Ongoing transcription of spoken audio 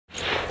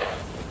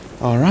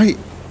Alright.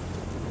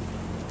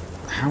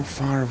 How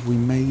far have we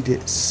made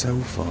it so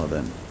far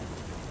then?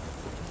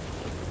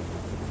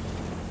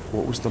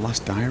 What was the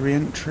last diary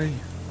entry?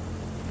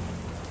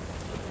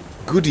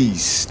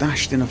 Goodies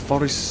stashed in a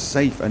forest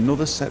safe.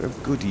 Another set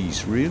of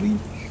goodies. Really?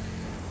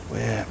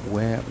 Where?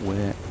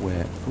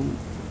 Ooh.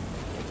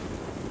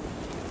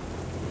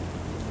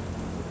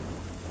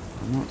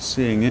 I'm not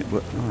seeing it,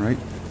 but alright.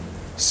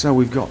 So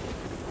we've got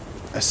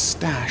a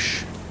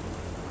stash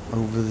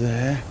over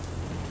there.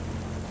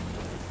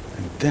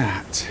 And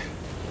that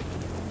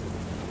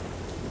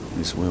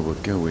is where we're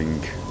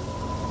going.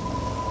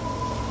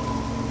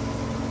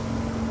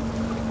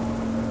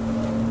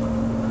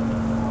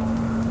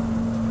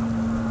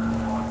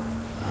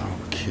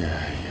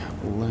 Okay,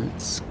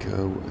 let's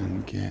go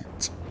and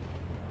get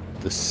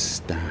the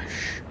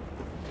stash.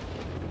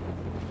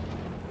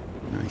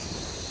 I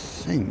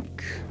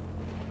think...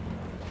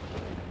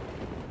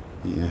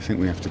 yeah, I think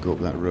we have to go up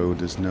that road.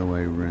 There's no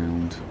way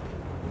around.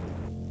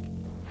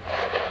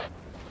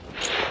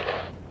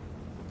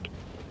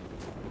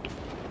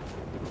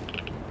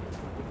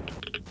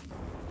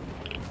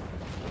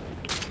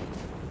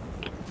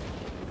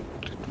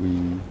 Did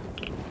we...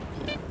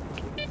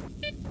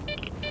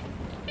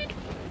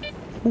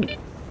 ooh.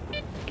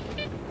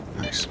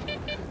 Nice.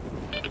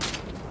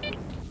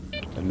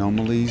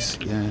 Anomalies,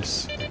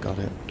 yes, I got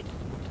it.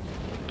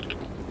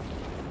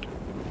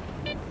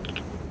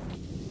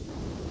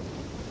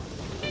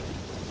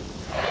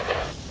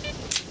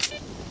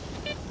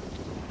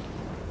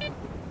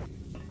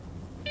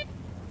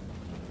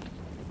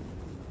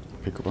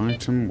 Pick up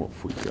item, what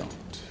have we got?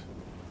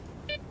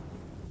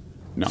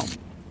 No.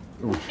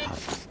 Ooh,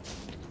 I've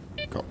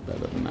got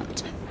better than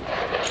that.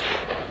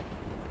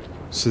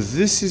 So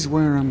this is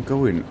where I'm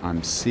going.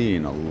 I'm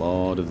seeing a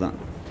lot of that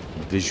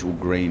visual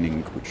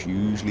graining, which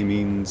usually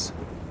means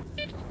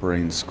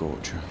brain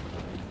scorcher.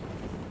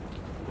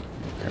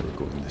 Okay, we're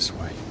going this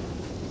way.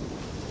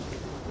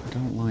 I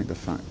don't like the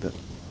fact that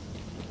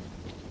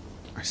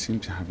I seem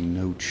to have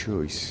no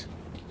choice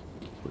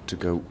but to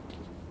go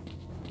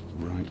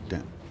right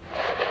down.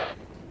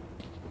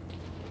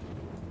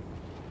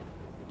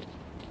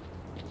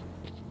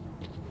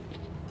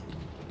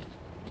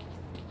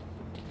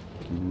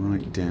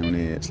 Right down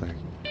here, it's like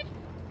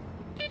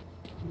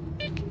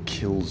a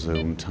kill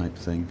zone type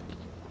thing.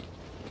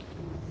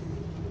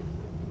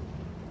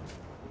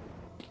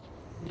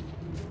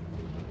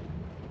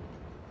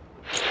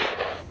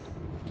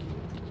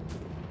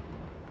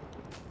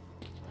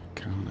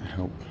 Can't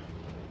help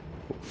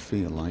but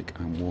feel like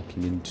I'm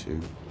walking into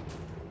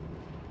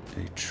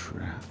a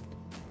trap.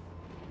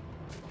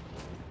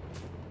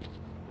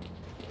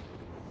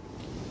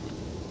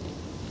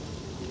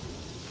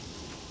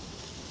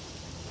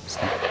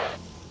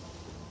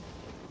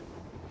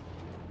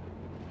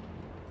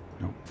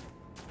 No.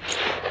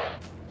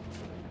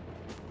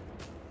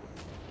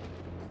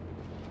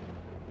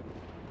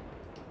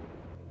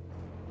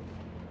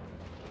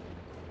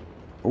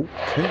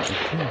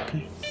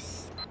 Okay.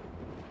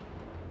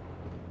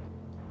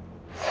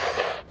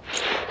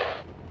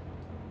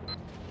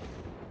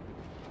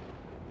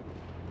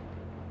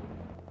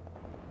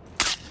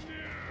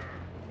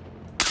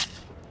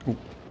 Oh,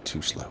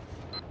 too slow.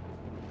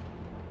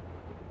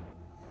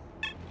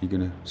 You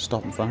gonna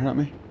stop and fire at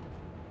me?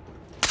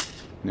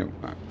 No.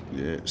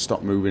 Yeah,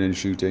 stop moving and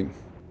shooting.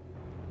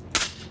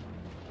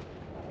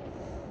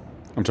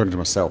 I'm talking to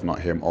myself, not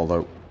him,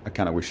 although I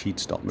kind of wish he'd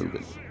stop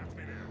moving.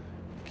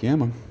 Yeah,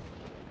 man.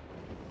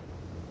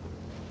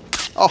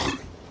 Oh!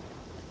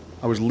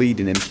 I was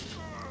leading him.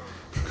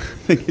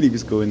 Thinking he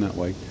was going that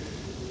way.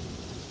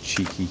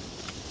 Cheeky.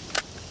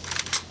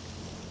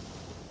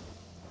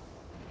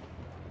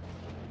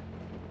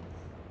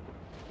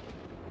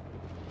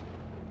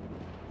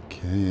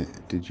 Okay,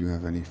 did you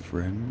have any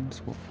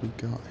friends? What have we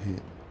got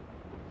here?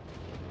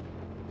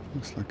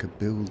 Looks like a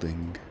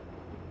building.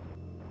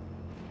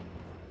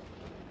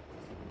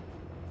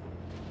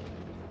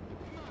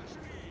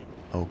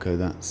 Okay,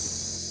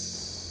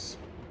 that's...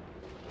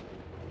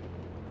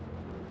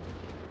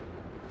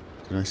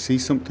 did I see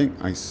something?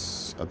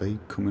 Are they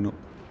coming up?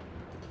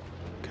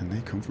 Can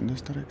they come from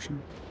this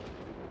direction?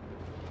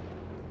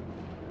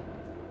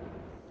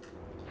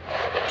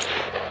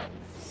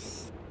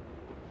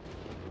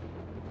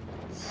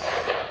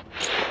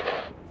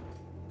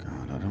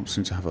 God, I don't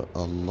seem to have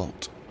a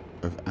lot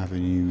of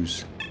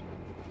avenues.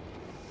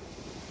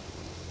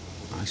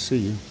 I see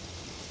you.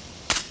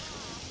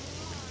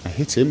 I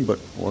hit him, but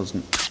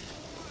wasn't.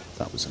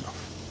 That was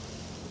enough.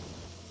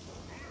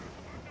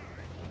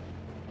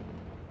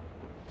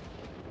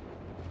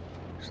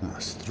 So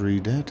that's 3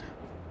 dead.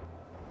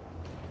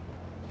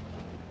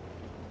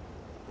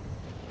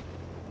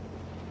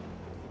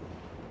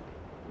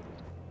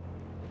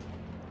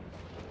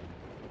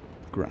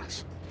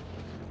 Grass.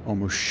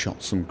 Almost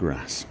shot some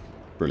grass.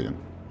 Brilliant.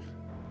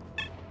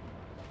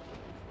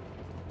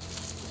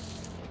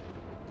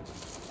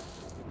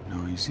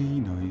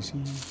 Noisy.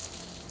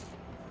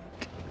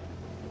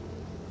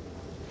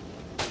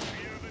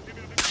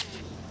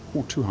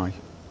 Oh, too high.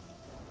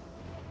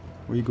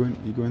 Where are you going?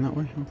 Are you going that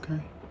way? Okay.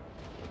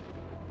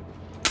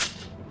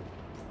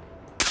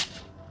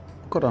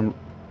 God, I'm...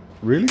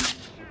 Really?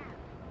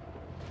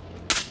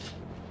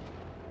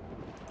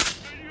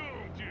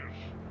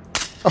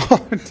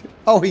 Oh,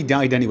 oh, he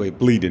died anyway,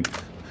 bleeding.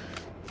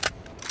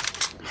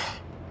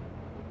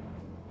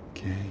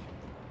 Okay.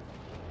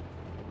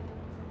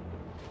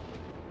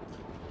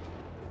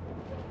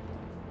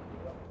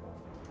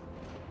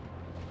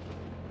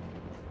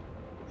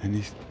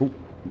 Any... Oh,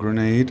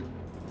 grenade.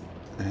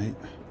 Hey.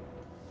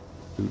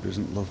 Who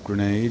doesn't love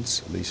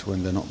grenades? At least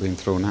when they're not being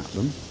thrown at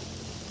them.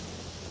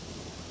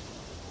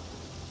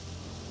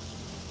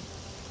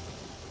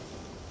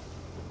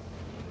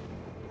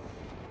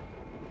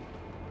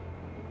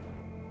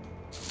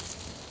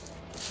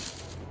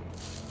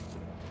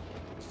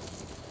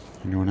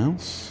 Anyone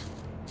else?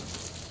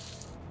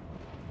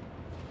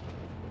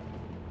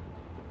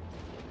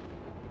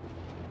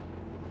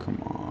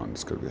 Come on,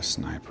 there's got to be a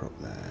sniper up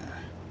there.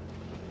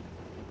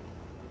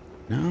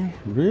 No?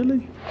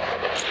 Really?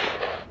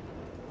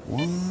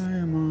 Why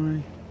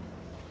am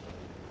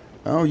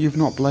I... Oh, you've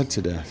not bled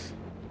to death.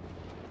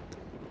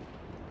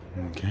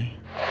 Okay.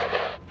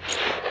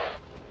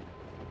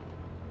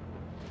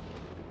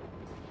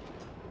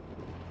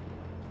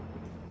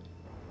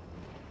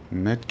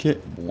 Medkit?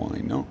 Why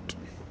not?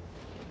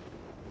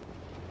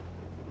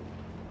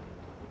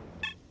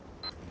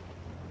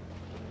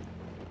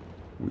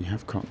 We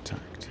have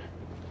contact.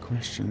 The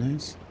question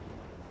is,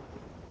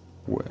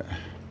 where?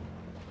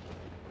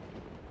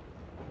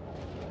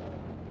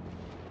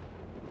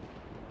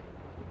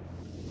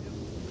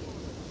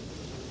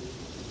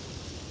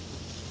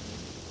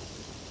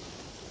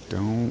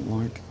 Don't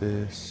like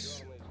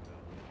this.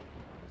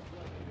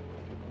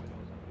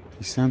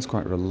 He sounds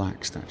quite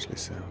relaxed, actually,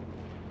 so...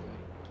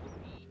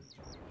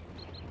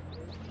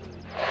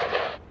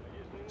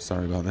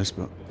 Sorry about this,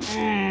 but...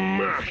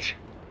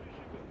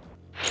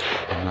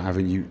 I'm not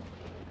having you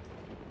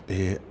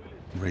here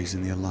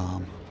raising the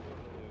alarm.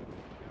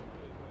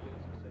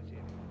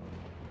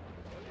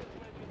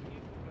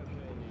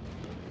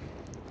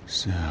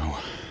 So...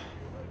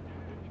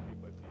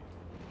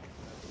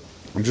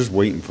 I'm just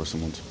waiting for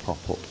someone to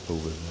pop up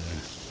over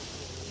there.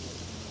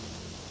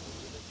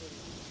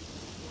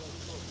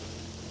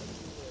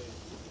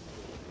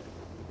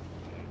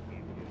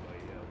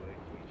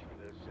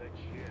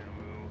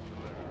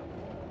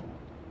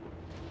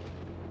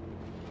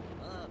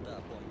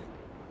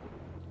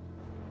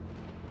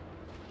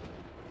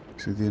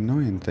 So the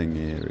annoying thing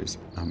here is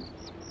I'm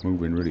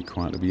moving really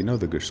quietly, but you know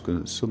they're just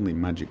going to suddenly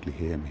magically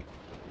hear me.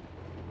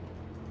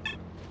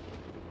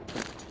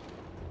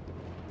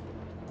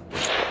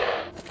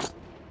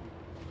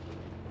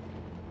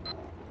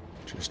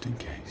 Just in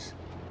case.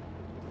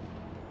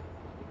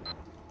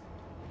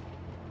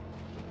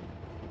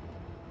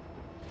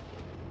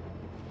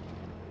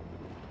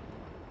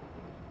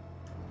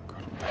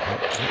 God,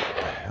 what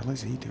the hell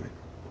is he doing?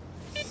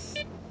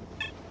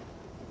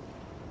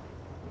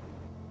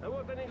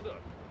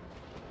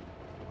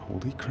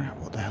 Holy crap,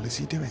 what the hell is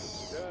he doing?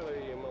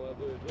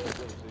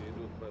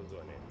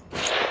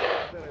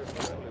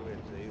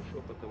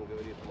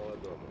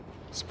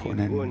 Let's put an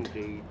end.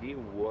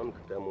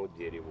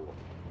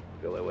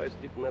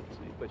 Головастик на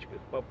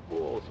цыпочках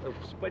пополз, аж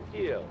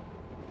вспотел.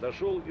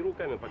 Дошел и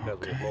руками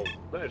показывает, мол,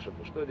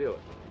 дальше-то что делать?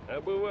 А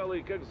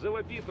бывалый как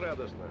завопит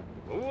радостно.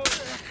 Вот.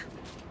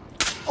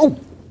 Oh!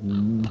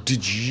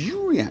 Did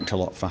you react a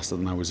lot faster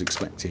than I was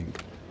expecting?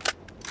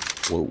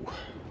 Whoa.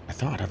 I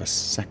thought I'd have a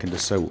second or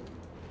so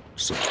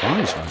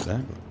surprise right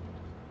there, but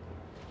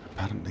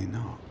apparently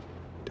not.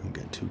 Don't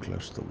get too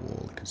close to the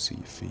wall, you can see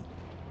your feet.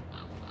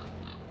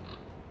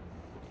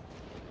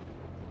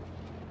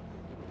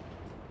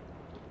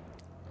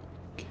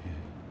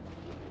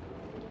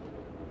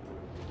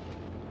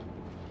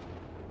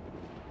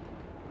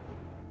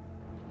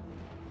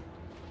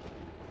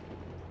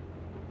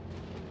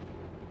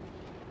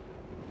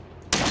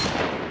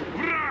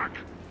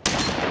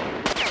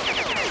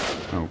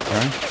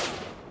 Okay.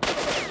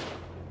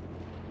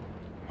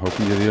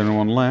 Hoping you're the only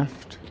one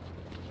left.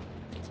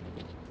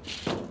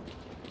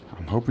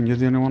 I'm hoping you're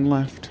the only one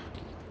left.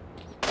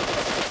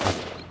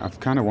 I've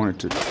kind of wanted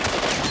to...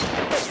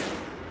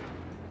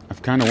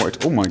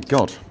 Oh my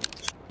god.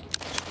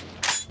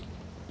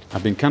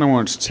 I've been kind of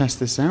wanting to test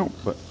this out,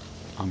 but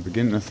I'm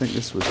beginning to think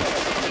this was...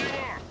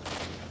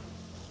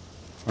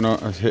 Oh no,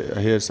 I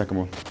hear a second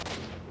one.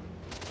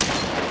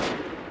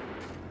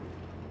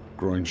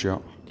 Groin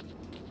shot.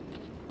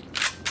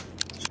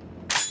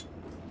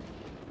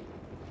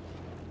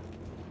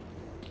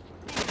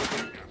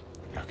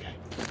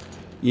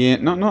 Yeah,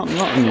 not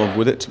in love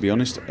with it, to be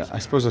honest. I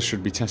suppose I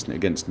should be testing it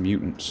against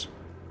mutants.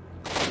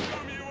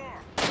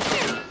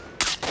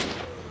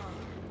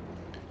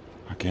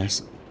 I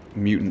guess.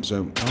 Mutant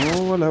zone.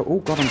 Oh, hello. Oh,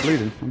 God, I'm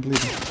bleeding. I'm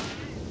bleeding.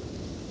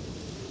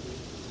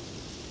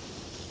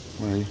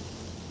 Where are you?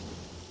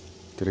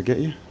 Did I get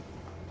you?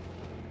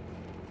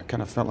 I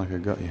kind of felt like I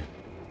got you.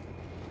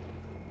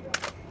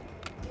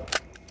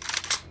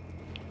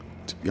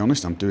 To be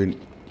honest, I'm doing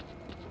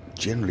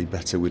generally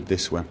better with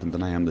this weapon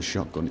than I am the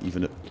shotgun,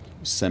 even at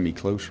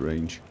semi-close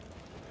range.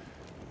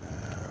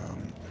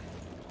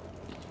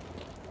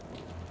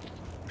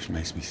 Which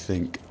makes me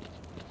think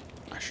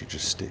I should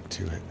just stick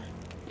to it.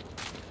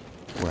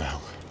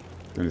 Well,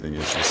 the only thing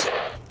is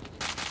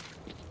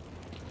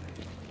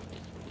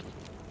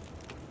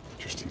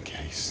just in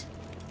case.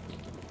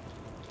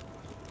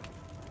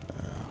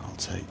 I'll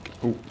take...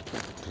 Oh,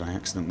 did I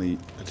accidentally...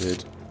 I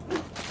did.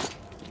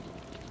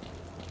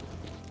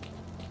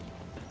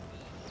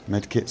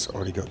 Medkit's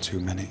already got too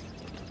many.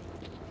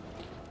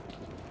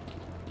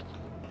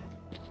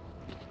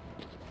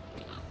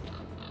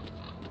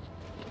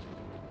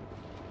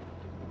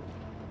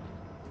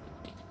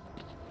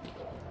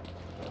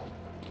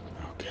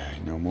 Okay,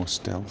 no more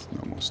stealth,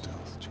 no more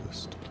stealth,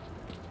 just...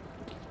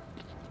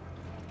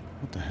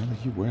 What the hell are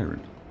you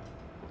wearing?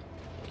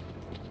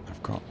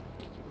 I've got...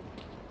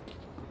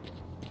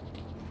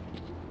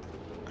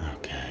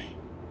 Okay.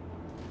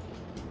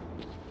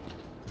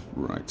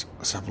 Right,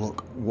 let's have a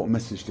look. What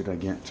message did I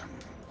get?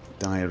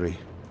 Diary.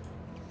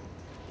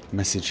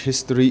 Message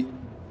history.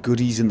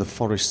 Goodies in the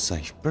forest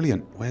safe.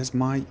 Brilliant. Where's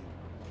my...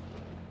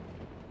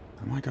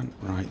 Am I gone?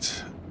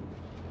 Right.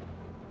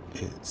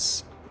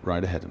 It's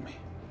right ahead of me.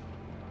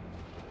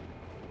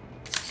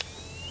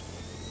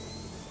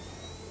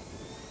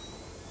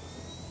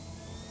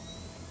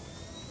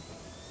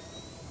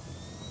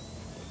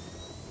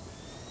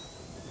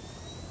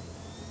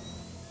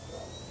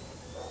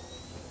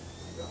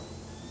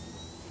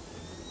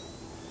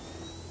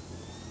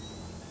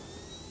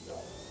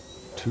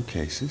 Two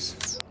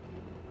cases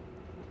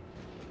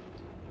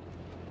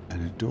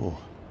and a door.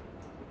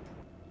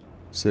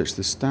 Search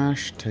the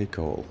stash, take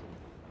all.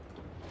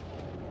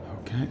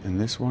 Okay, and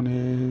this one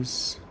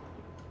is...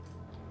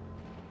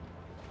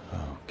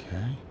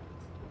 Okay.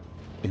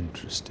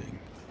 Interesting.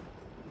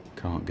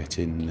 Can't get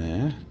in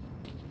there.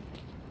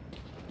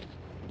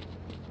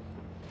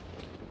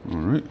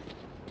 Alright.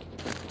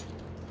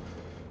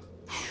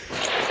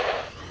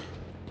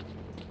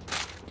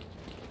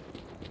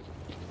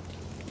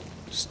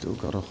 Still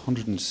got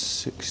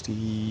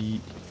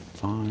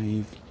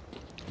 165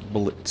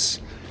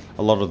 bullets.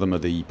 A lot of them are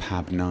the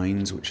PAB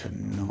 9s, which are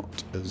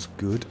not as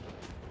good.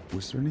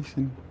 Was there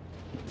anything?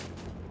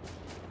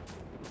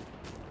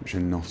 Which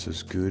are not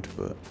as good,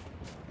 but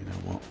you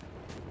know what?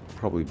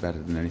 Probably better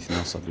than anything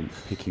else I've been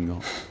picking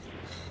up.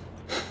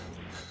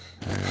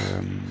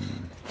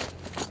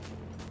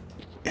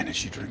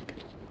 Energy drink.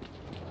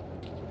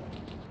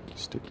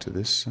 Stick to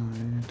this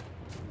side.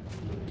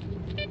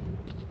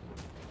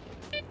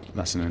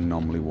 That's an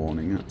anomaly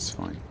warning, that's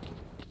fine.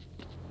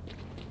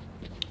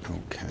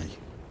 Okay.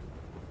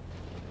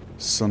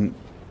 Sun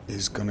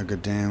is gonna go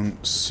down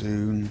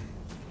soon.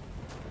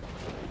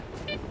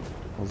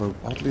 Although,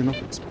 oddly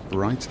enough, it's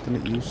brighter than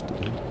it used to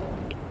be.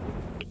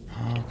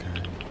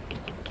 Okay.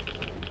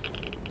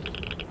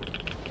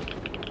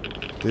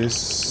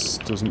 This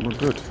doesn't look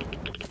good.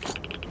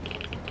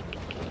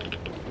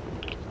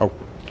 Oh.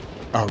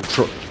 Oh,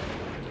 truck.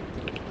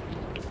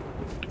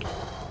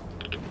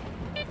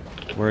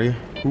 Where are you?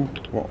 Who?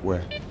 What?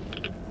 Where?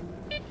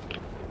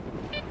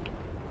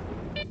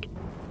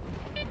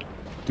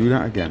 Do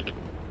that again.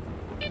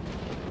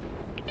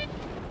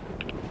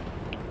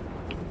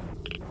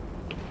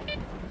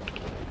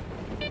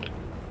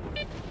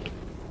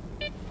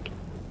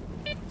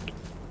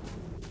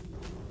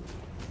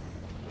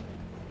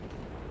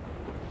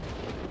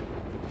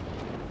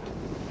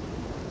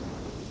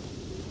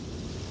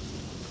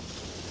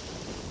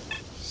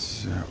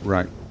 So,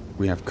 right.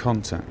 We have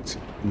contact.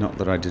 Not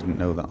that I didn't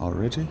know that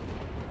already.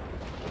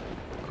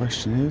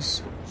 Question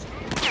is...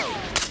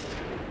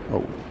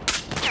 Oh.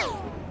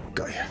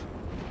 Got ya.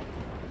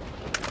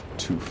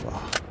 Too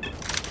far.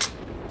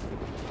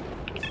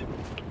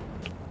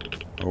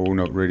 Oh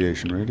no,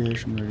 radiation,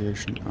 radiation,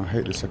 radiation. I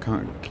hate this, I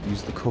can't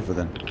use the cover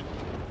then.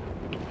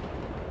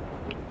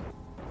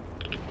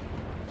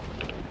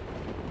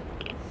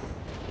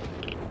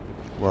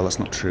 Well, that's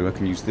not true. I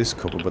can use this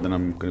cover, but then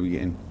I'm going to be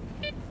getting...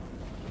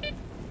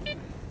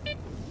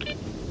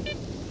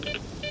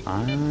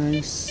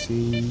 I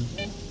see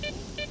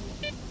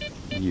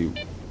you.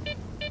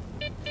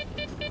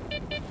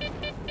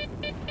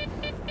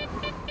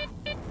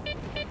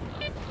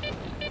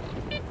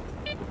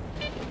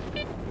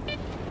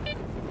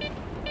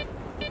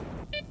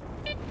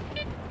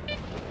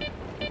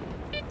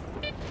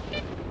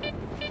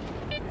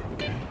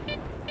 Okay.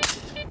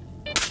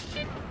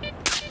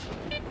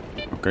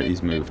 Okay,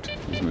 he's moved.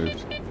 He's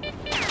moved.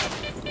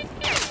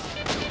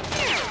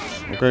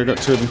 Okay, I got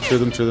two of them, two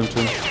of them, two of them, two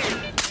of them.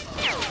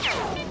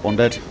 One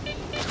dead.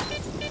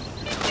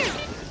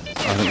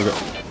 I think we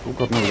got... Oh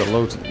god, no, we got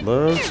loads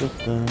of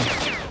them.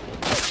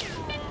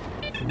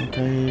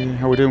 Okay,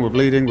 how are we doing? We're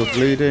bleeding, we're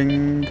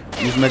bleeding.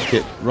 Use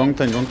medkit. Wrong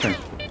thing, wrong thing.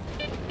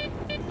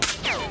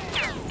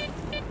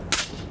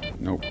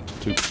 Nope,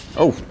 two.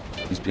 Oh!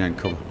 He's behind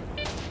cover.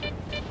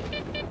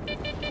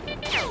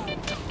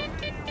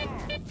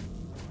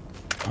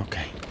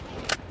 Okay.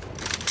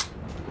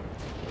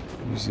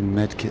 Using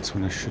medkits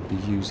when I should be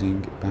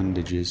using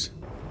bandages.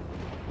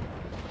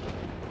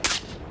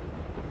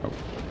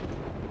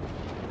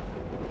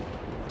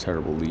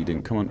 Terrible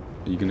leading. Come on,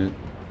 are you gonna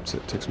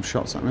take some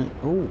shots at me?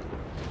 Oh,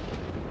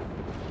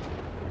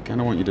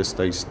 Kinda want you to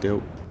stay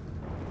still.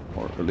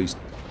 Or at least...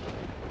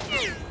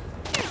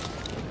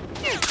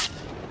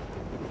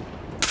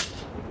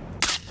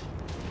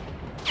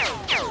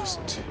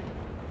 just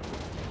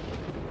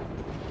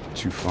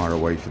too far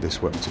away for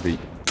this weapon to be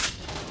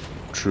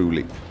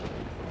truly...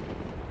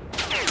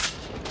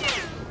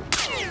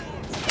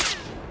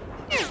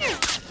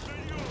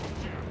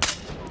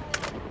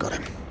 Got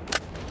him.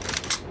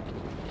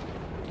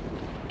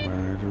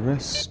 Where are the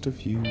rest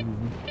of you?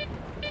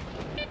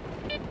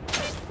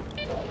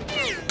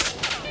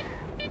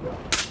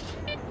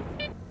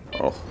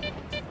 Oh.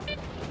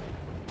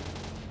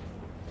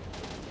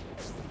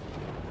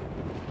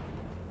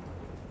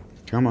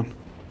 Come on.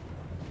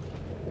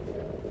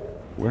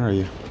 Where are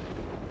you?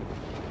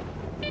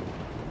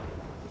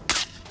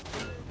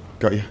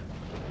 Got you.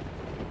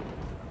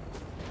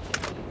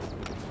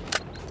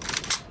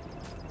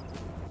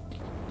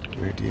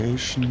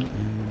 Radiation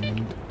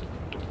and...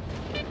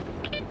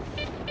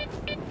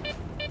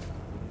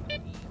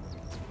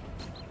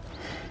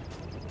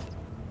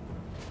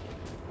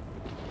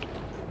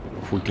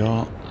 what have we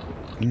got?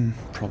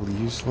 Probably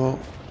useful.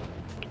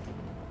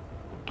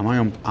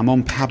 I'm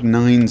on pab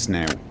 9s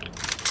now.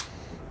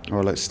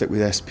 Or let's stick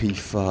with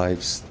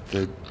SP5s.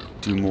 They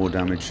do more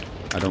damage.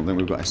 I don't think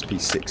we've got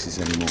SP6s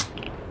anymore.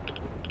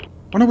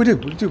 Oh no, we do.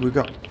 We've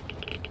got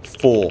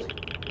 4.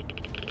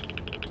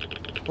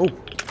 Oh,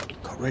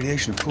 got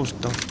radiation, of course,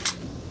 done.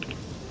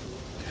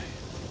 Okay.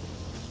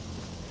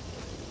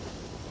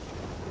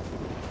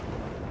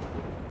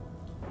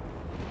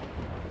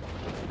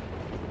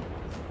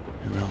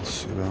 Who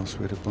else?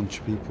 We had a bunch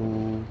of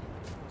people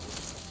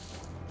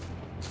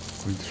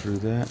going through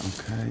there.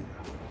 Okay.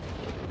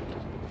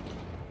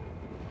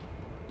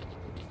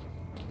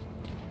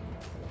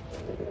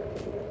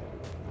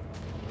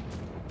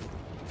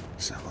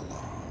 Let's have a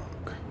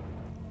look.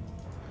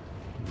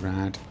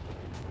 Rad.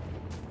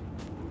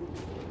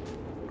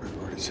 We've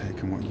already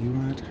taken what you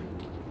had.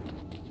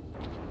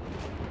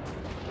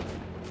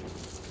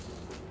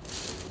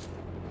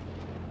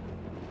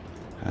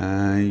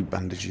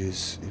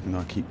 Bandages, even though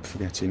I keep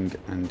forgetting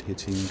and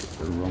hitting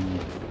the wrong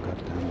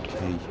goddamn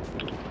key.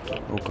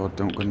 Oh god,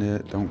 don't go near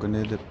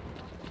the...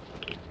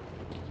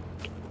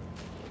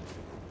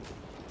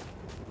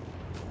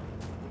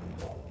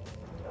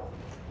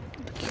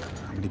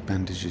 How many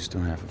bandages do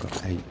I have? I've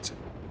got 8.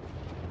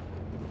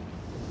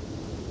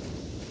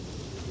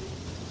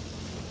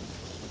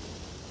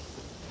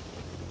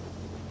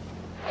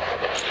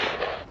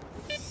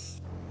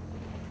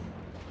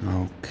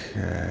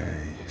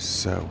 Okay,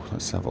 so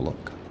let's have a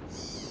look.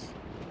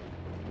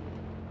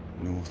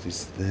 North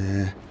is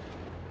there.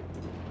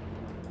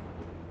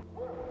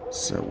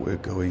 So we're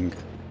going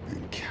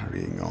and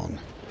carrying on.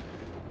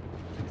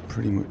 We can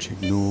pretty much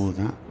ignore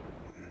that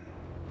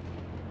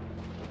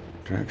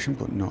direction,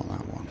 but not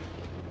that one.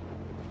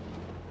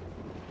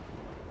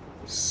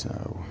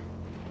 So,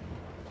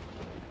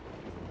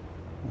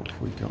 what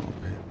have we got up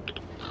here?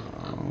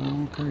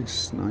 Okay,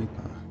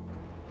 sniper.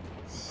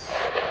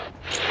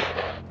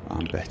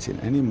 I'm betting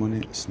any money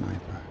at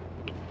sniper.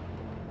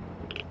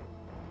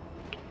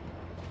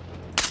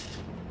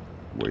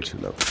 Way too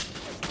low.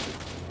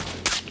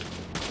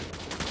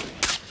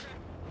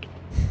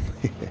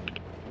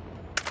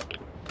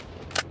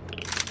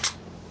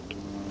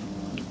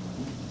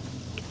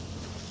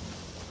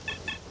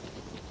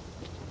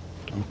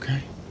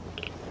 Okay,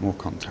 more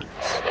contacts.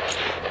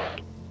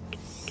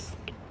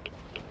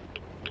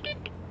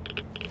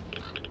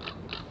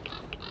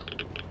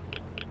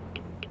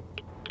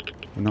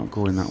 We're not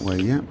going that way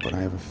yet, but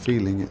I have a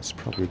feeling it's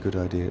probably a good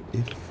idea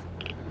if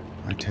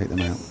I take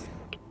them out.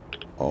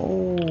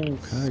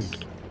 Okay.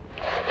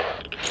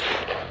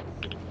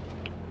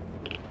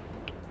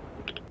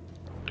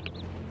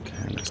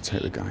 Okay, let's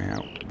take the guy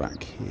out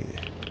back here.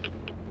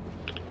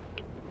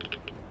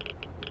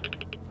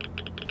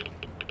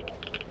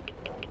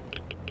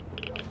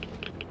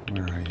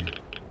 Where are you?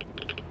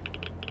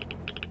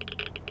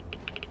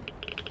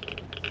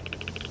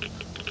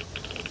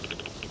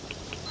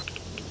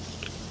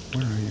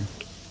 Where are you?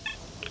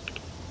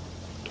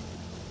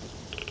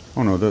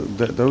 Oh no,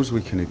 those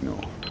we can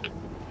ignore.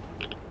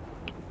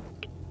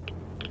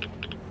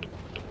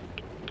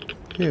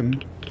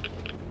 Him?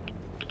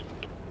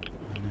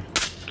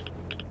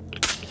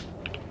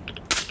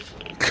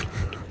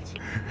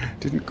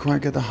 Didn't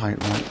quite get the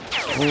height right.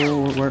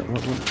 Oh, where?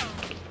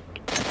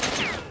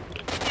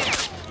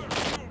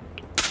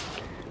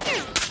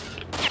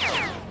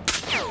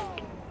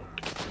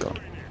 Got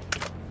him.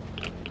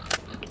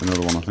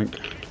 Another one, I think.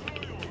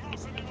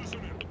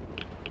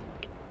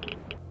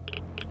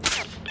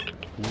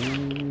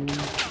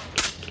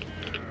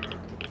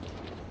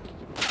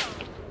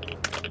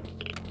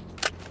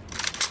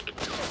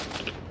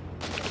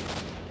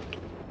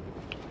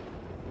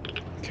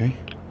 Okay.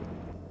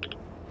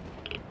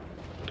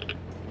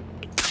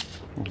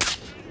 Oh.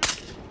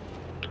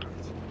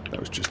 That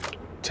was just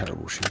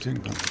terrible shooting,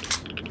 but...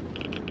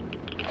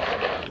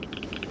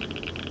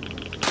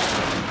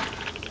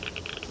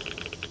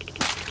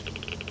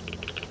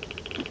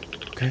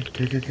 Okay,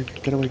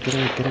 get away.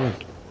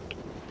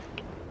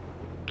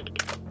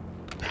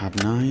 Pad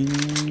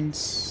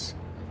 9s,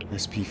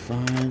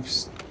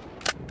 SP5s,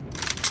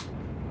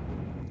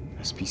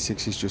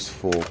 SP6 is just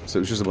 4, so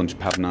it was just a bunch of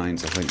Pad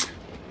 9s, I think.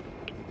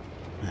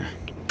 Yeah.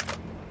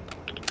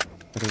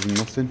 Better than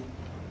nothing.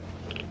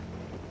 Do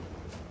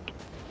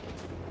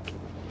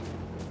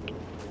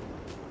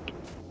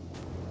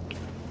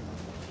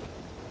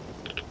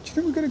you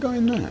think we could have got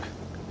in there?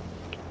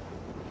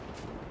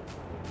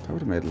 That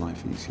would have made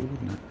life easier,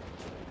 wouldn't it?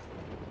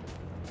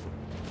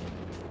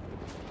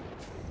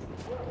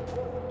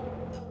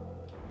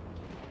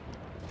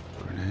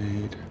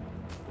 Grenade.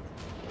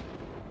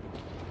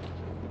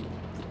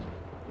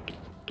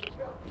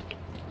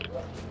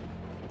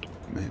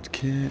 Med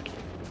kit.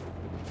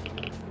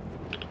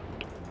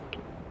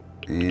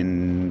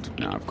 And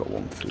now I've got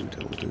one food,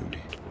 it'll do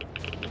me.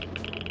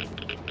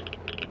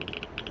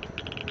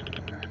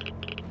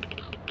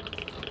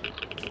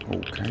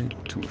 Okay,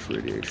 too much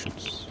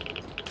radiations.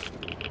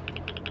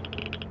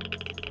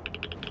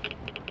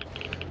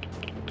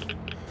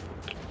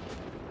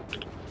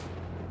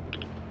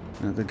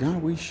 Now the guy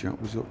we shot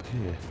was up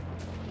here.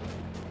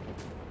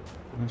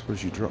 I don't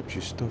suppose you dropped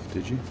your stuff,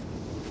 did you?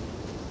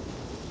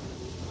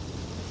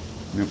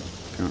 Nope,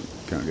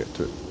 can't get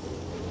to it.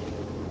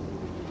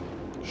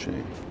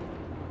 Shame.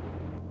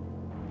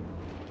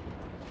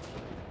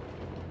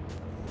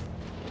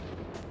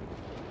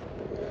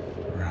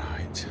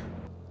 Right.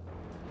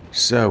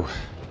 So,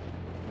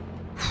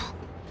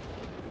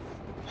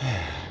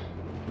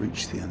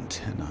 reach the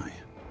antennae.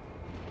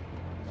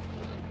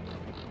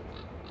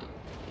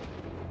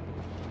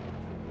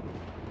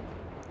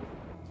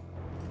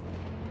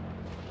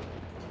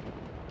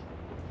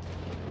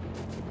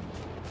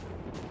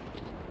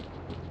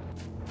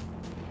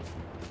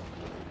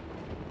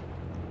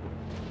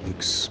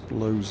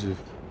 Explosive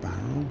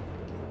barrel.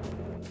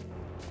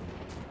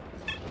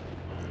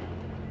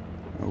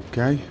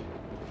 Okay.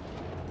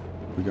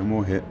 We got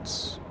more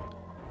hits.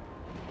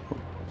 Oh.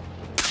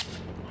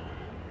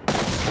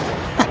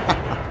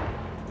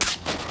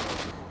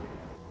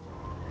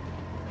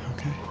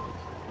 Okay.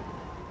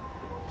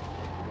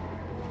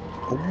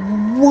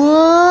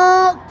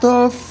 What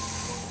the f...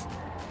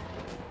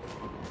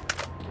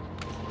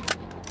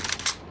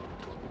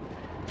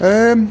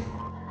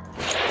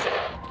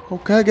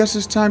 Okay, I guess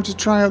it's time to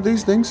try out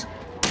these things.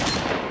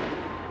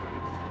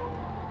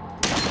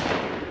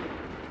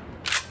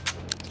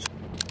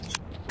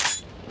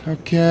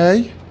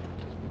 Okay.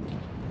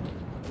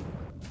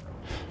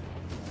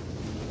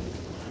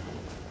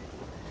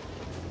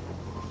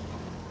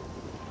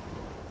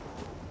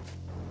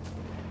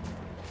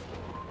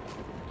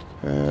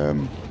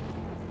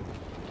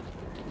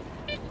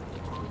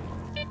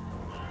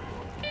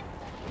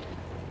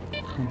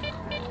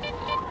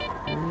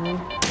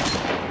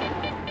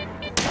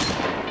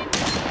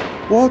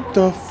 What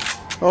the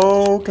f...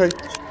 Oh, okay.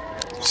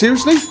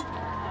 Seriously?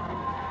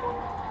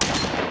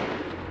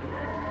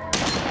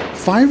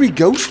 Fiery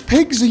ghost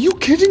pigs? Are you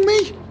kidding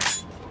me?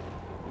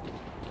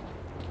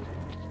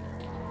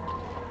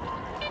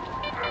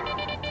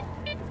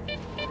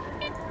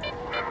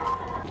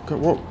 Okay,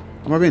 what?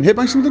 Am I being hit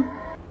by something?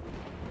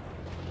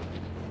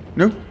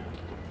 No?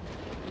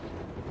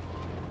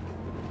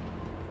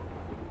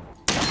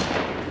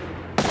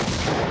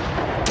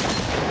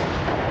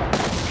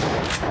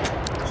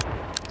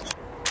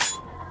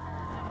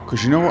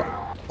 Because you know what?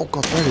 Oh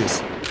god, there it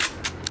is.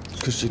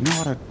 Because you know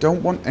what I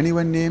don't want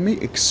anywhere near me?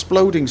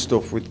 Exploding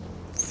stuff with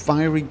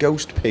fiery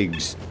ghost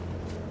pigs.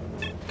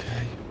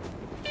 Okay.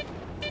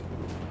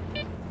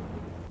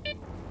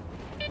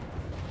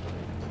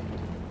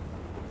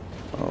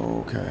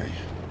 Okay.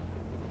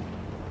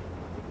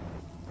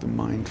 The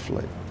mind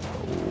flip.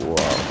 Wow.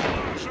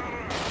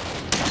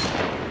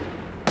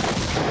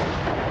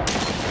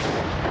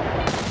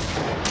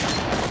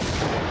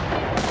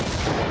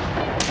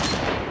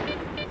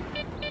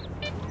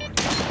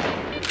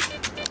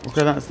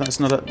 Okay, that's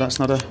not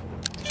a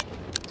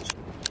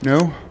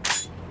no.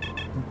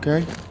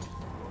 Okay.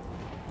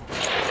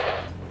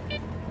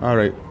 All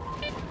right.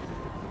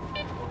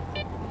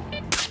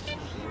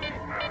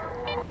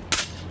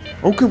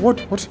 Okay,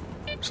 what?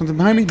 Something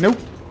behind me? Nope.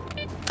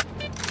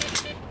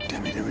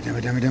 Damn it.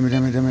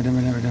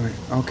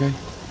 Okay.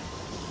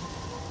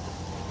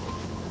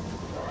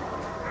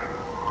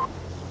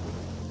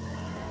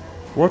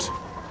 What?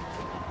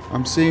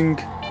 I'm seeing...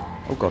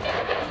 Oh god.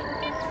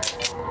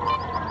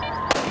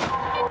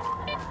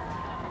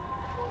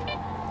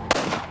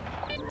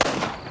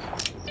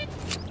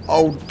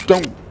 Oh,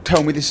 don't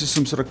tell me this is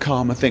some sort of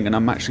karma thing and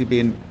I'm actually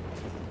being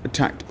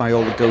attacked by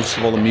all the ghosts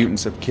of all the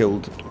mutants I've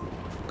killed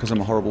because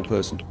I'm a horrible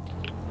person.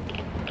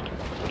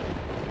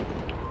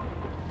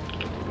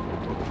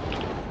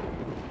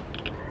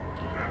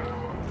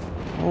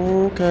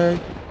 Okay.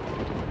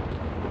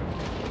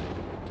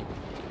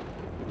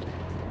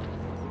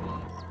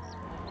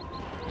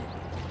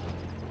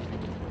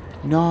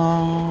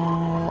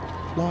 Not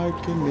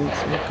liking this,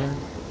 okay.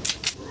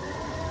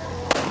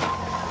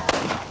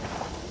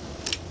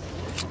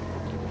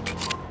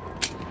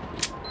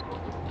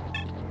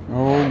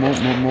 Oh,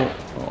 more.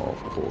 Oh, of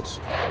course.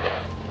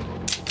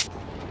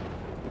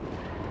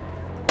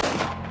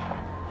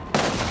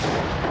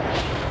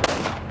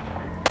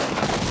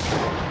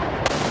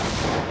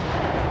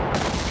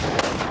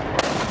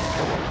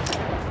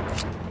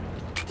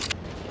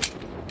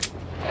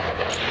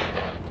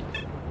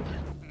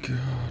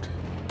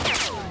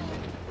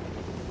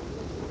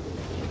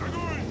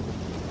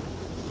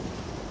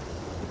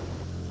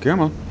 Come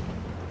on.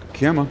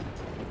 Come on.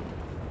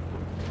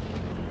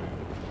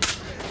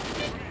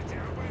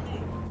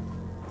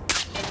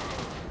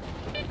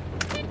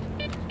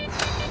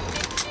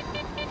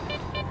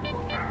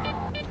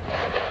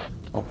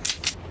 Oh,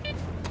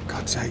 for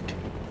God's sake.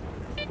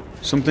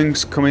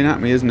 Something's coming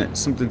at me, isn't it?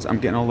 Something's... I'm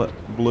getting all that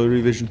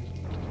blurry vision.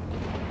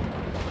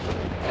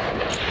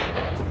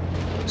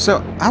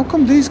 So, how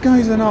come these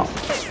guys are not...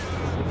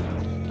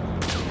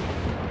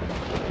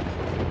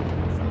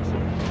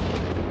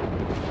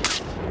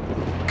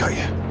 Got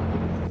you.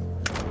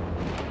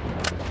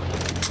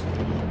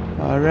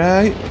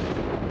 Alright.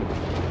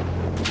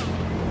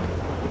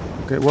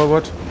 Okay,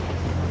 what?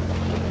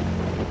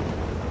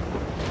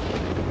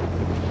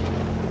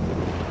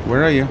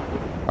 Where are you?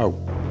 Oh.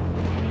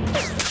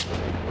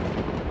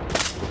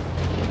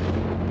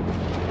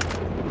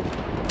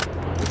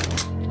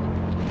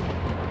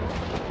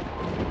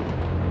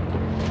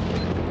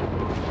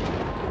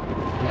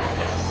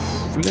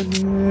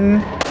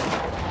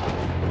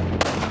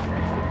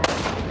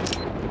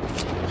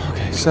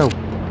 Okay, so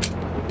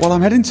while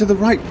I'm heading to the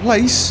right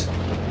place,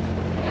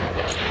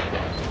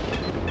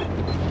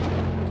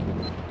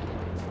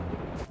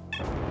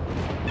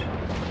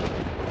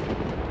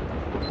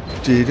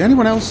 did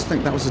anyone else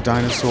think that was a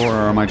dinosaur,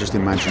 or am I just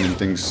imagining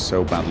things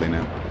so badly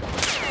now?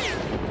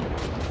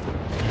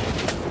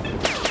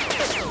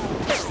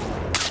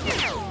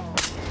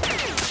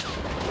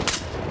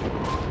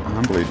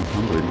 I'm bleeding,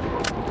 I'm bleeding.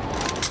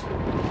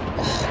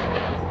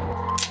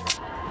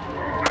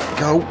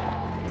 Go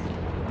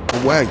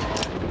away.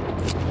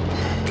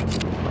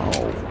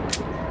 Oh.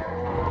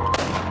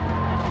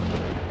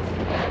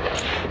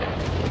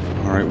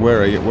 Alright, where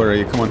are you? Where are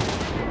you? Come on.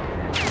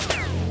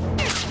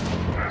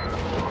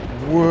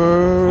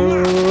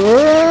 Whoa.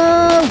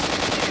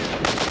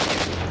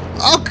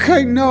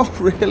 Okay, no,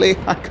 really?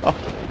 I got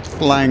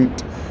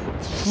flanked.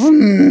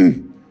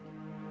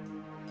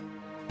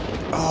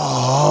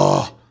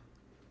 Oh.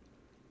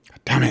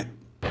 Damn it.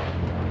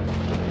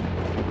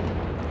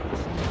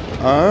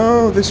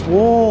 Oh, this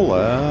wall.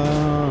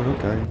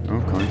 Okay,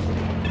 okay.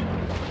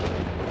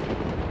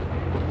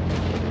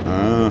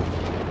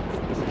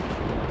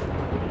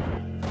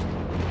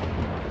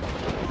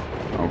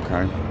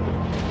 Okay.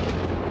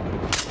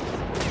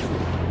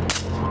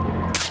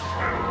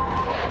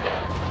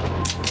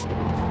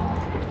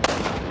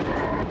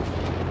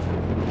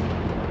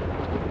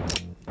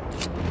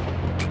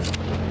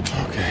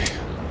 Okay.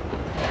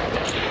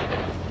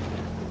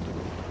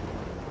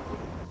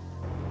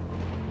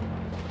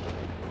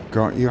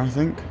 Got you, I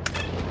think.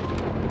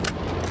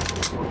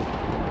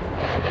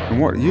 And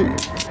what are you?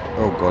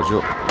 Oh God,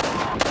 you're...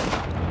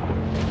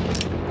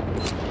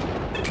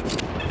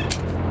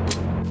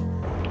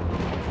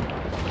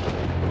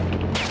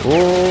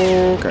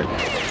 Okay.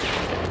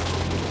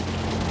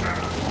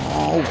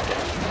 Oh.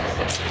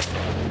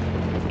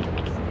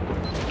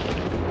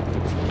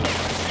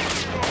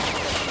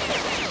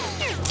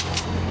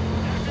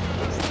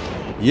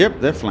 Yep,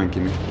 they're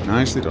flanking me.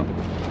 Nicely done.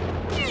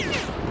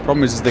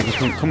 Problem is they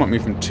can come at me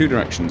from two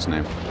directions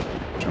now,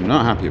 which I'm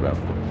not happy about.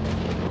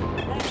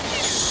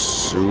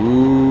 So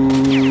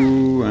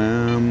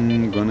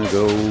I'm gonna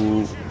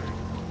go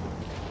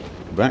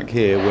back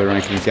here where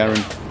I can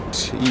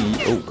guarantee...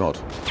 Oh God.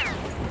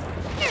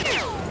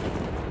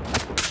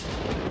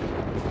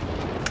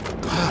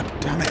 God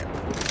damn it.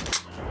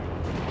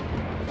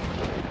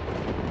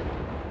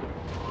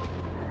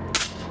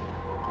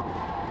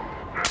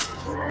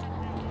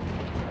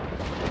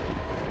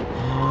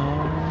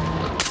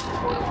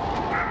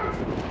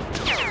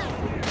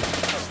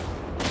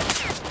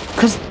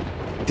 Because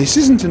this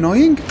isn't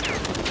annoying.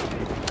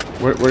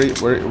 Where?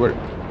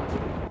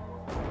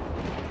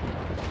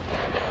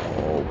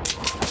 Oh.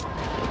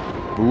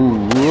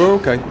 Ooh,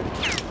 okay.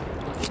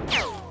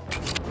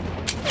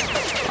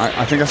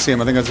 I think I see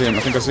him. I think I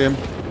see him.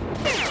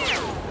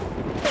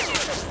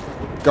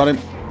 Got him.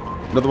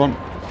 Another one.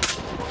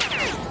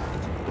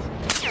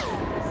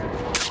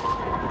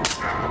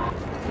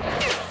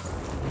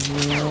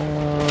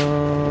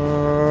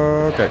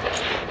 Okay.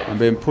 I'm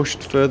being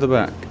pushed further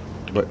back,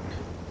 but...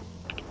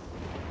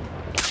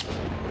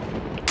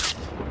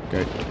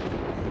 Okay.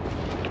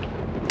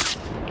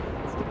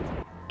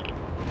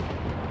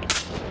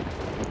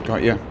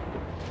 Got you.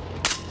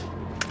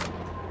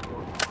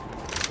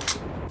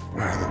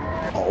 Where are they?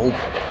 Oh.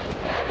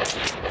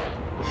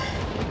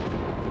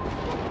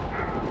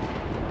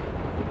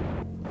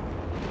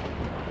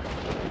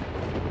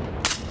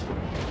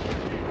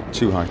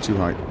 Too high, too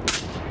high.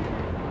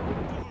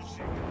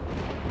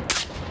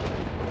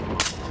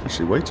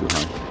 Actually, way too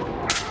high.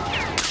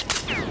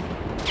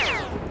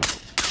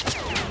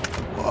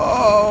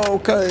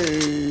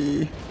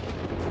 Okay.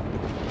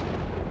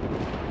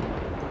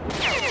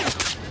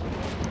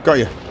 Got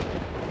you.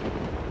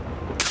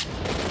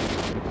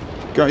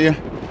 Got you.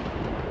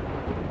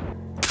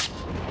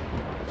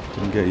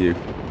 Didn't get you.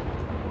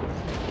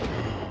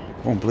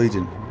 Oh, I'm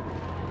bleeding.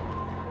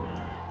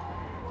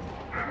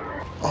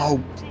 Oh.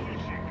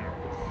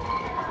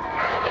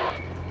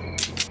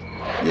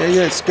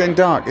 Yeah, it's getting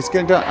dark. It's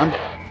getting dark.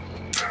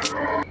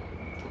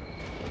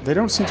 They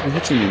don't seem to be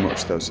hitting me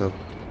much though, so...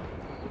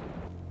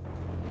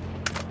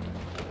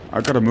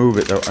 I gotta move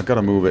it though, I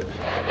gotta move it.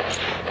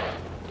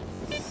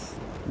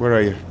 Where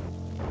are you?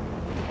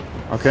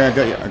 Okay, I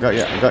got you, I got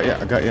you, I got you,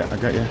 I got you, I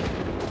got you.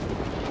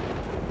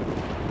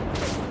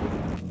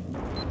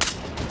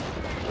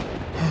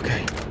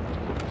 Okay.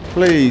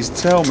 Please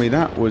tell me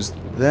that was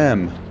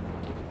them.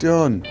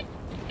 Done.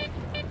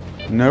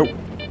 Nope.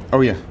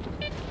 Oh yeah.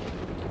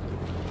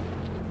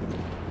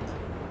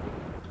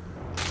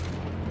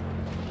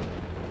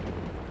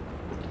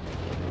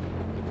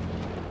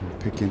 I'm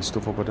picking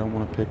stuff up I don't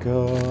want to pick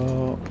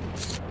up.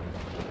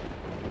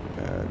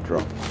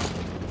 Drop.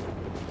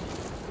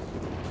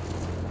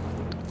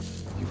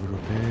 You were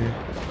up here.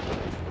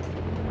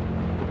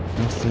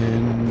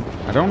 Nothing.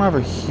 I don't have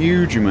a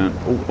huge amount.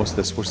 Oh, what's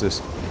this? What's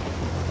this?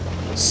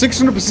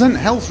 600%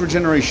 health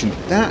regeneration.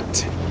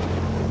 That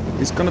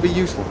is going to be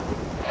useful.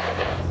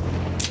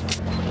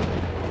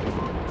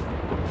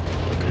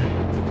 Okay.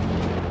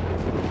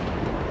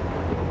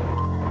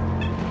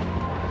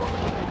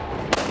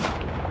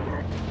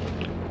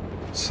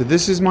 So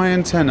this is my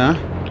antenna,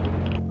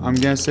 I'm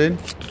guessing.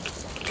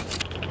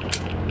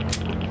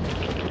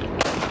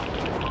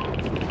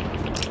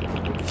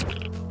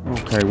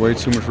 Okay, way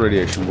too much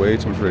radiation. Way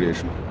too much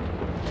radiation.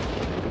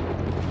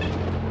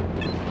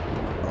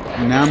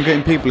 Now I'm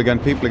getting people again,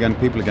 people again,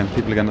 people again,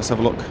 people again. Let's have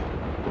a look.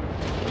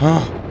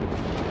 Ah.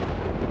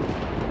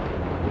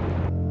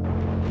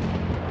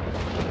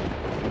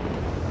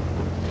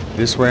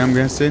 This way, I'm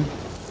guessing.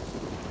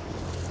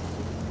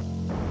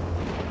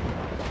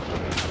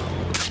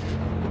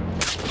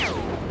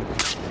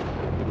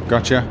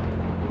 Gotcha.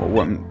 What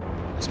weapon?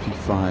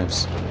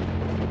 SP5s.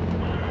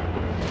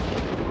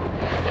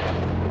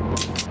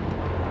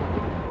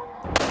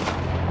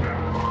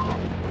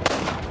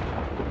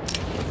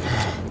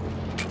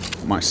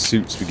 My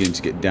suit's beginning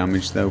to get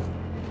damaged though.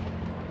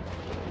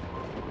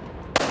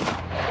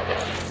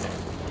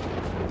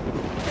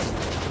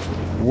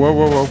 Whoa,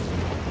 whoa, whoa.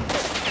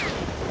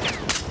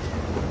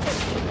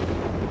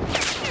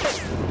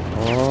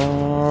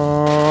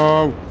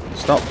 Oh,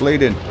 stop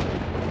bleeding.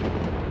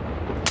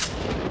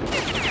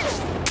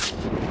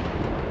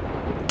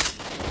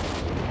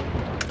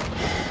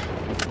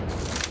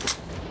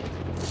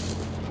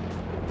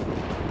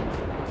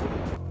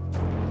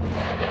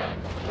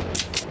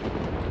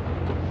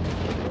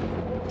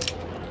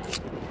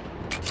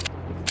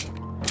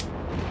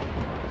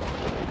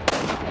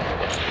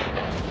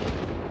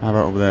 How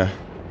about over there?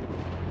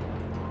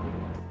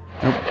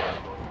 Nope.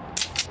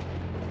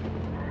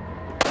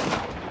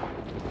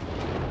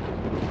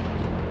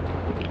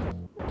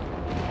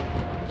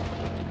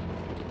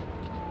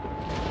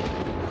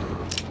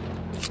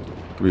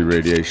 Could be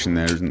radiation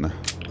there, isn't there?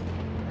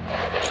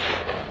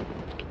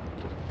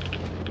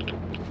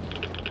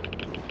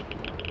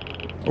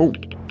 Oh!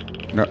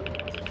 No.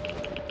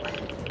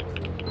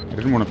 I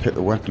didn't want to pick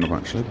the weapon up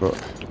actually, but...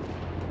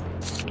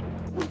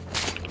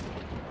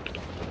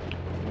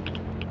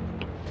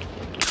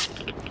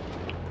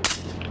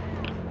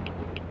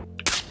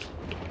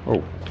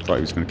 Oh, thought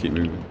he was going to keep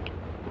moving.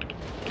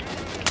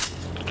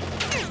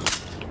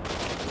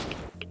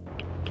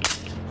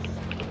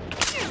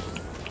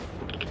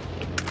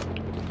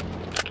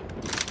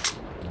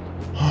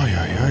 Ay,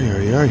 ay, ay,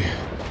 ay, ay.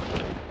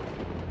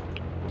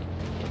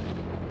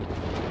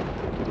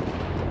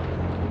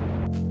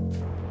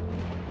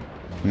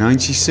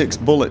 "96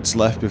 bullets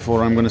left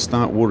before I'm going to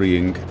start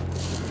worrying."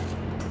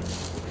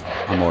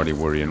 I'm already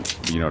worrying,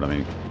 you know what I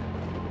mean.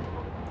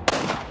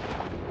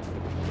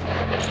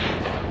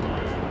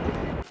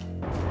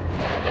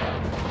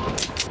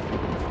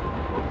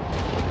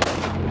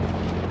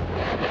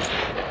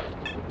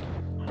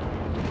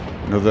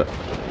 Another.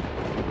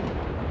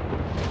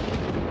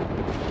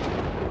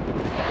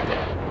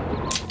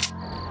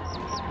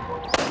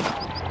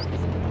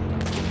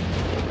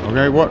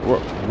 Okay, what,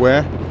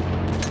 where?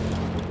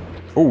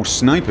 Oh,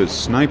 snipers,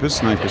 sniper,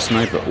 sniper,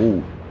 sniper.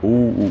 Oh, ooh,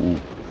 ooh, ooh.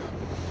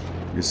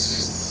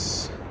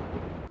 This.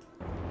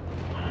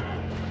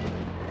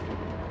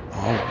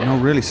 Oh, no,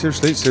 really,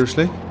 seriously,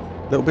 seriously?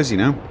 A little busy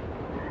now.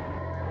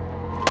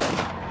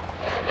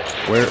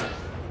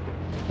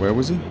 Where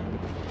was he?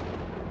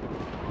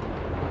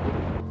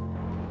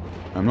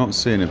 I'm not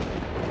seeing him.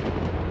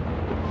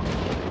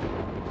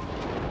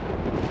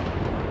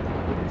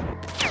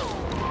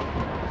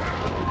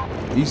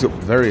 He's up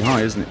very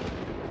high, isn't it?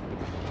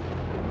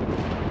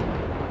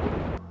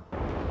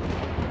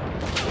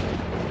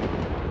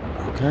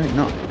 Okay,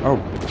 no. Oh.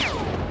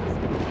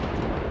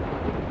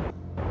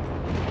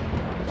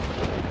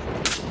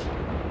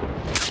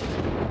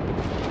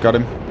 Got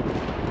him.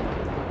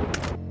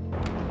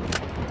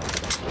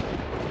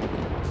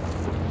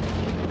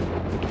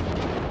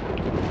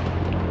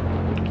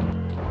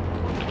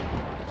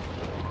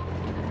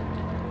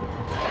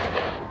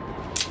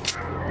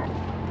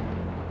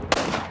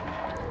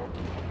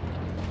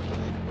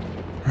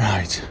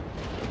 Right.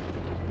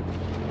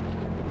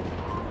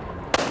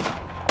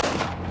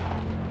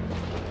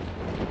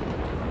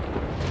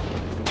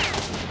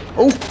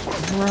 Oh,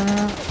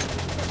 crap.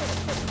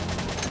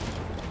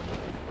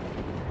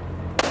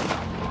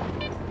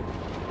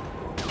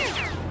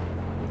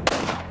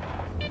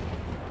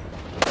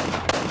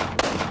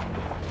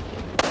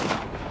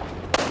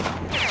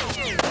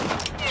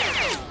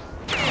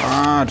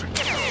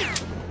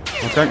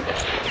 Okay.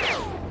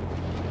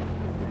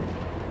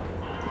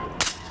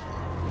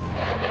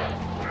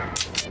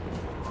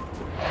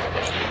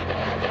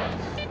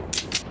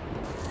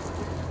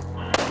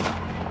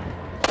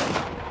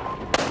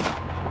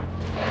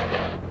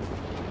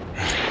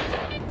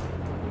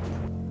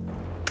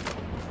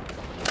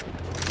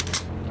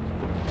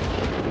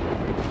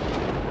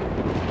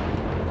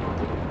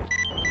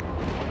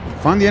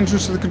 Find the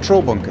entrance to the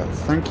control bunker.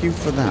 Thank you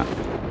for that.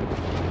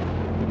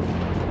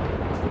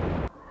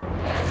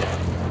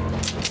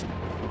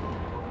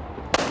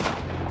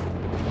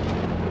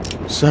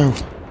 So,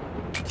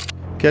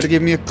 care to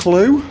give me a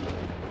clue?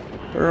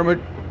 Or am I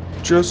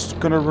just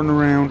gonna run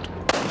around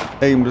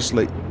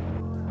aimlessly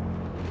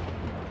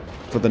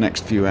for the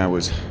next few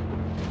hours?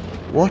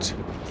 What?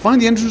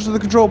 Find the entrance to the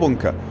control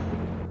bunker.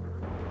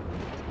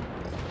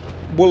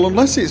 Well,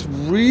 unless it's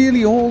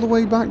really all the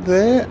way back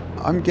there,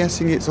 I'm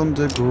guessing it's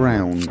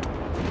underground.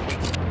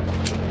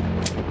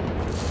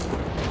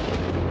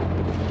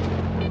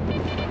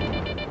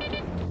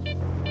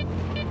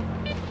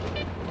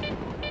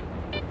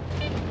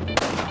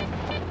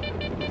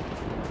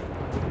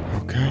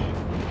 Okay.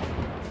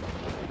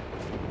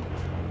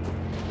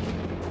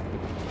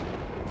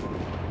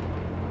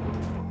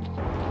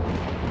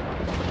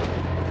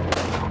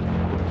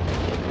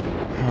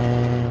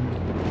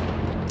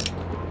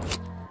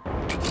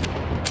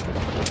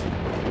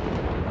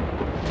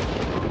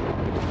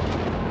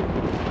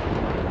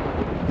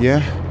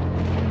 Yeah.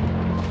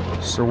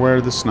 So where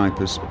are the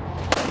snipers?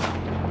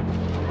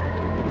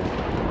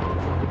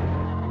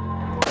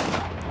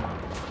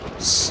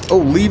 Oh,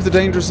 leave the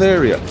dangerous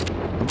area.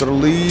 I've got to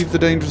leave the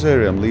dangerous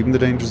area. I'm leaving the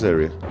dangerous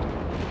area.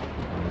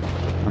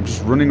 I'm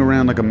just running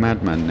around like a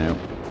madman now.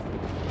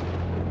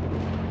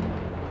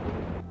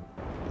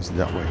 Is it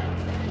that way?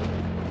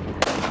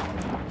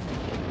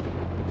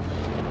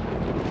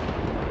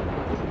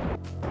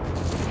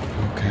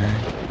 Okay.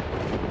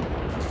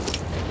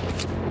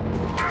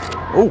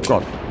 Oh,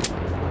 God.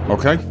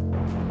 Okay.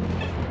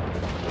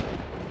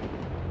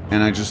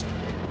 And I just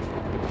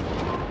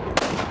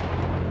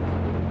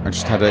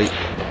had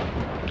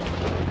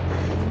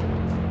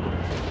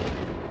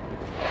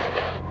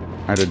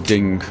a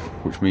ding,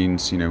 which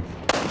means, you know,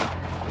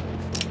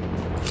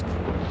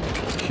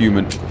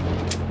 human.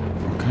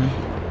 Okay.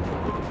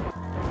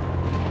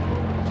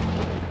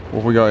 What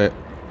have we got here?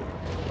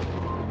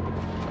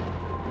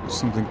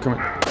 Something coming.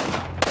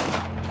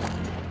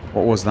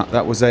 What was that?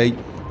 That was a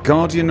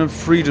Guardian of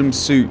Freedom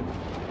suit.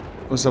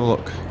 Let's have a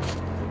look.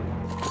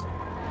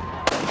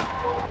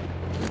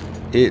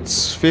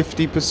 It's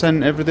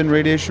 50% everything,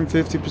 radiation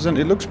 50%.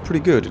 It looks pretty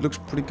good. It looks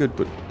pretty good,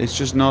 but it's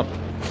just not...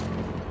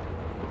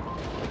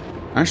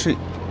 Actually,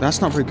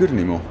 that's not very good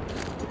anymore.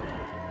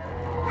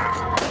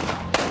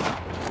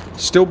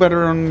 Still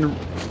better on...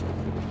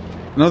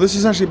 No, this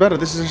is actually better.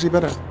 This is actually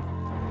better.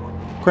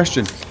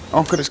 Question.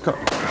 Oh, God, it's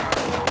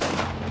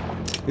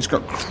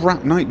got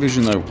crap night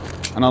vision, though.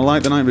 And I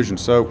like the night vision,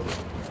 so...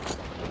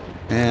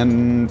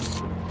 And...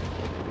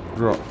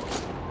 Drop.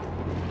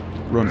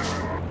 Run.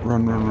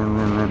 Run, run, run,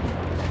 run, run.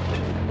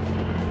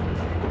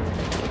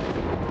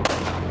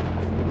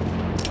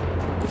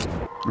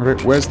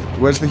 Alright, where's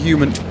the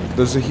human?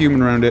 There's a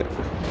human around it.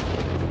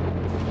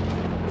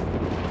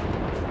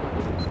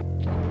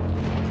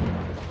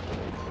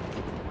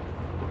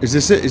 Is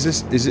this it? Is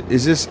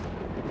this...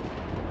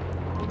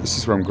 This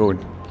is where I'm going.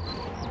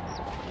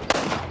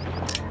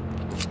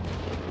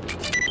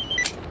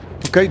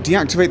 Okay,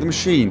 deactivate the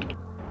machine.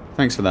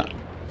 Thanks for that.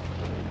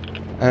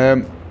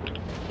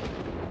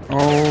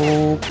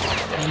 Oh,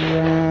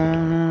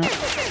 crap.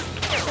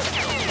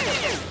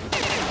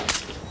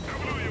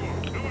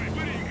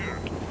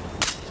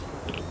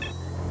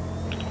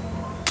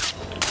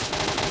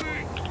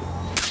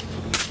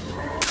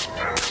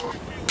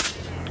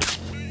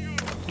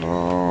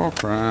 Oh,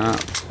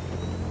 crap.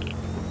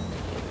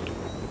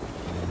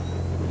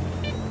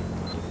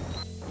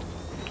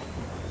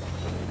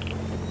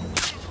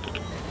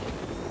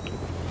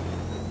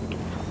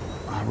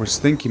 I was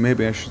thinking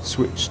maybe I should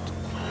switch.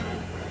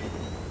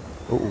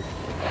 Uh-oh.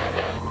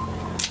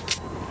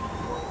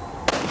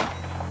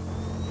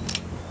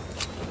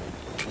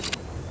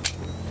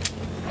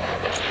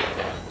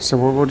 So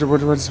what's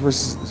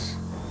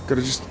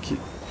gotta just keep...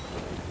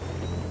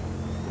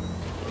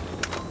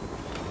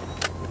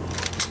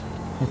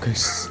 Okay,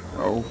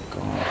 oh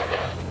God.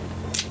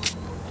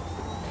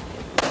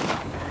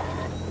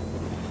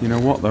 You know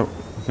what though?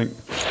 I think...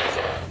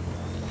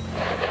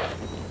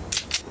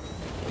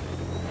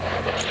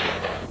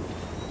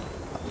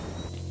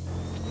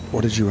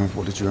 What did you have?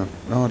 What did you have?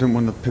 No, I didn't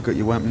want to pick up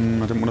your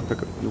weapon. I didn't want to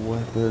pick up your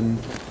weapon.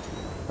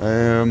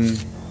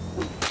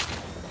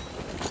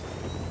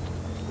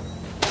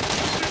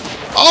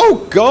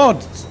 Oh,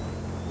 God!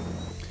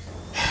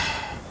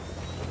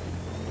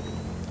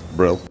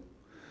 Brill.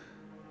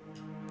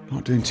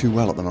 Not doing too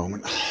well at the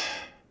moment.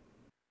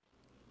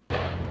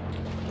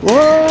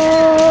 Whoa!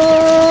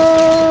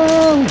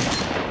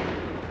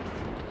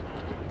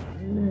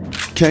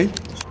 Okay.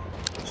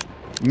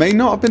 May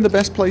not have been the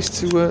best place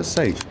to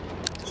save.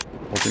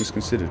 All things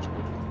considered.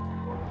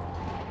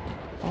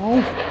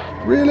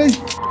 Really?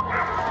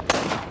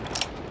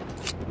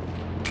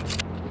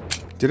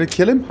 Did I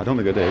kill him? I don't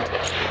think I did.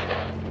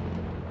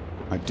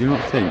 I do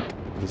not think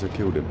that I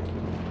killed him.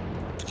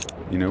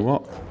 You know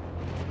what?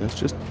 Let's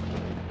just...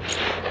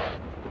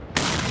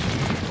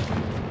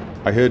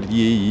 I heard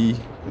yee.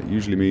 That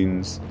usually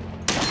means...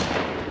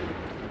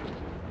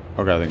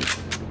 Okay, I think...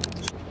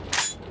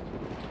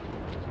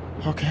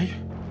 Okay.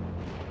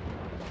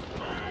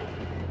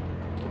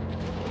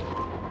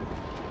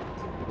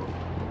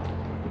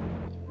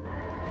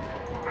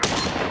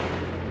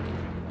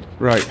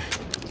 Right.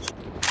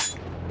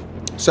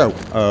 So,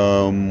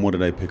 what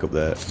did I pick up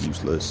there?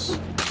 Useless.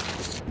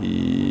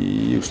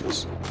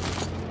 Useless.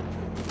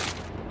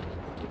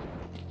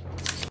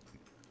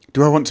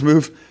 Do I want to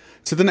move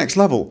to the next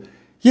level?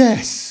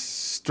 Yes!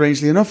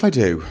 Strangely enough, I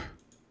do.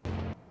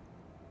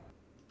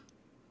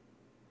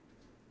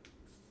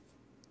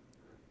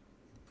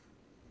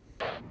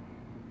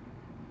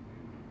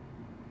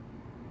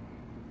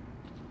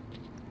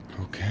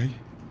 Okay.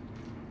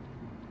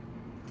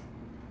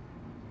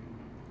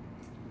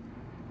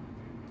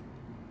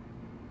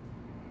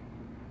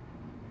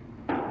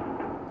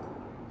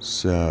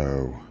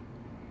 So,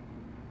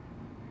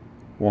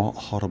 what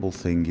horrible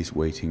thing is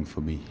waiting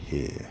for me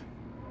here?